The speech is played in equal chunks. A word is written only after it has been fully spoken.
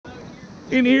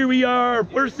And here we are.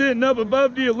 We're sitting up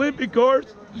above the Olympic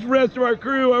course. There's the rest of our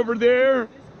crew over there.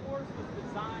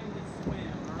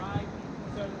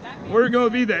 We're going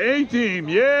to be the A team.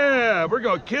 Yeah, we're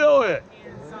going to kill it.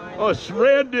 Oh,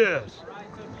 shred this.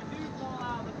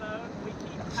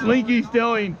 Slinky's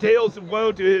telling tales of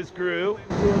woe to his crew.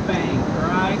 To a bank, all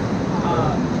right?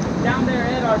 Down there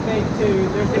at our bank too,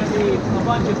 there's going to be a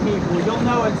bunch of people. You'll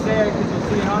know it's there because you'll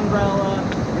see an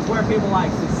umbrella. It's where people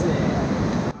like to sit.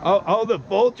 All the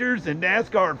vultures and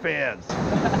NASCAR fans.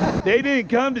 They didn't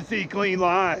come to see clean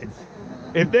lines.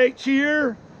 If they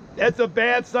cheer, that's a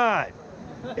bad sign.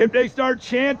 If they start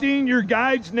chanting your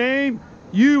guide's name,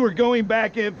 you are going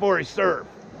back in for a surf.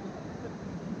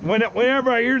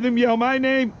 Whenever I hear them yell my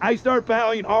name, I start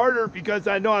paddling harder because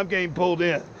I know I'm getting pulled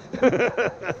in.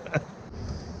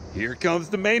 Here comes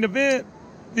the main event,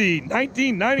 the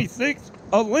 1996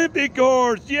 Olympic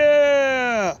course.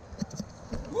 Yeah!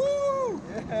 Woo!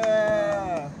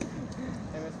 Yeah!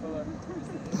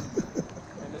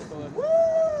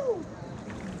 Woo!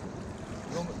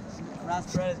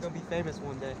 Rice bread is going to be famous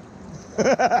one day.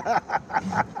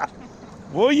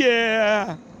 Well,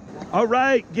 yeah. All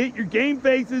right, get your game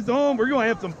faces on. We're going to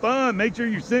have some fun. Make sure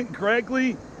you're sitting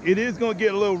correctly. It is going to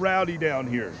get a little rowdy down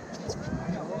here.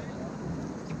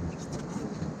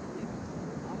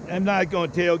 I'm not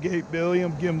going to tailgate Billy.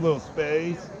 I'm giving him a little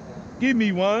space. Give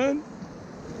me one.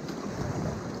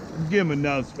 Give him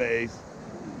enough space.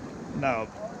 No.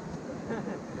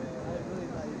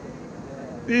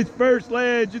 This first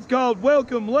ledge is called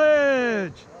Welcome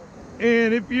Ledge.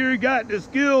 And if you got the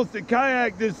skills to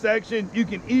kayak this section, you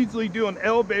can easily do an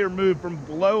elevator move from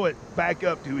below it back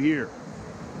up to here.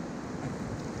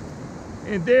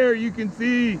 And there you can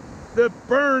see the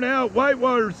burned out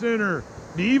Whitewater Center.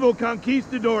 The evil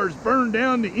conquistadors burned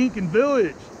down the Incan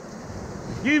village.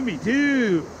 Give me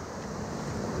two.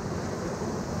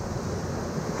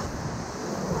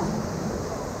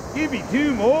 Give me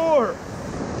two more.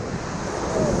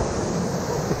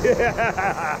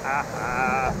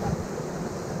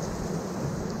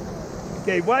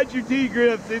 Okay, watch your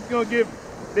T-grips. It's gonna get,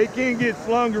 they can't get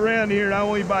slung around here and I don't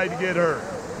want anybody to get hurt.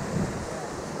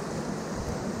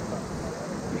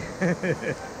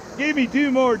 Give me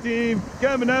two more, team.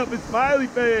 Coming up with smiley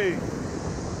face.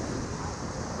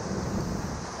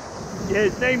 Yeah,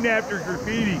 it's named after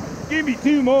graffiti. Give me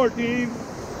two more, team.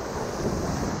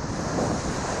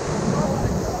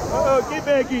 Oh, get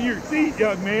back in your seat,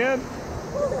 young man.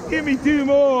 Give me two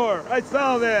more. I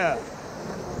saw that.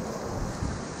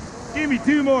 Give me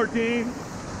two more, team.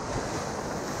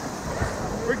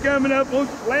 We're coming up on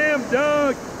Slam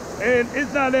Dunk. And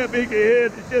it's not that big a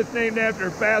hit. It's just named after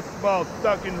a basketball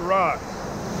stuck in the rocks.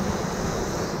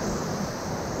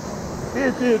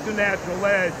 This is the natural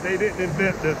ledge. They didn't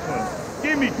invent this one.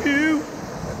 Give me two.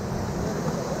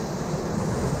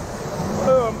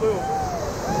 Oh, I'm a little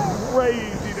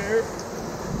crazy there.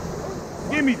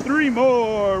 Give me three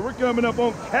more. We're coming up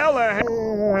on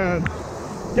Callahan.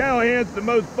 Callahan's the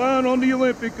most fun on the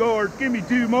Olympic course. Give me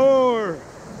two more.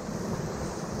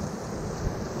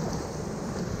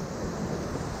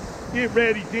 Get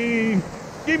ready, team.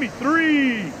 Give me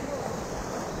three.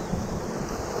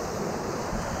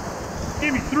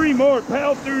 Give me three more.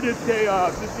 Paddle through this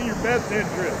chaos. It's in your best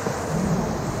interest.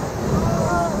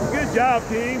 Good job,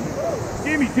 team.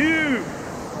 Give me two.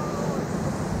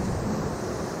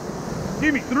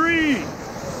 Give me three.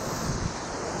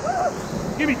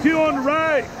 Give me two on the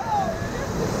right.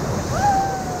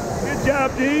 Good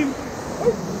job, team.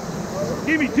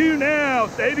 Give me two now.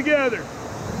 Stay together.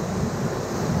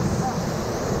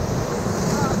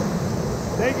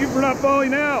 Thank you for not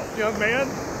falling out, young man.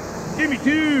 Give me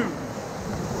two.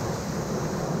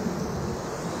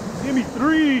 Give me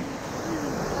three.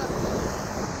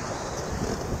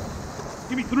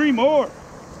 Give me three more.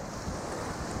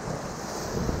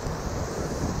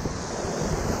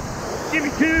 Give me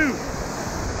two.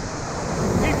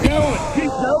 Keep going.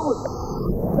 Keep going.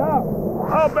 Stop.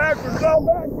 All backwards, all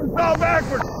backwards, all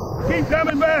backwards. Keep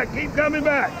coming back. Keep coming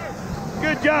back.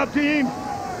 Good job, team.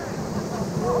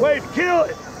 Way to kill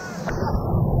it.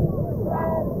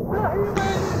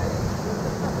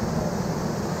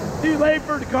 Too late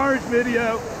for the cars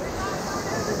video.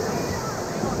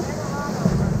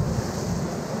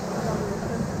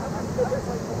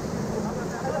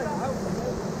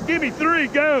 Give me three,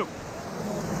 go.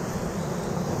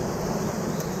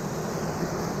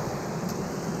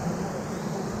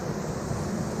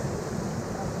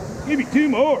 Give me two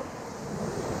more.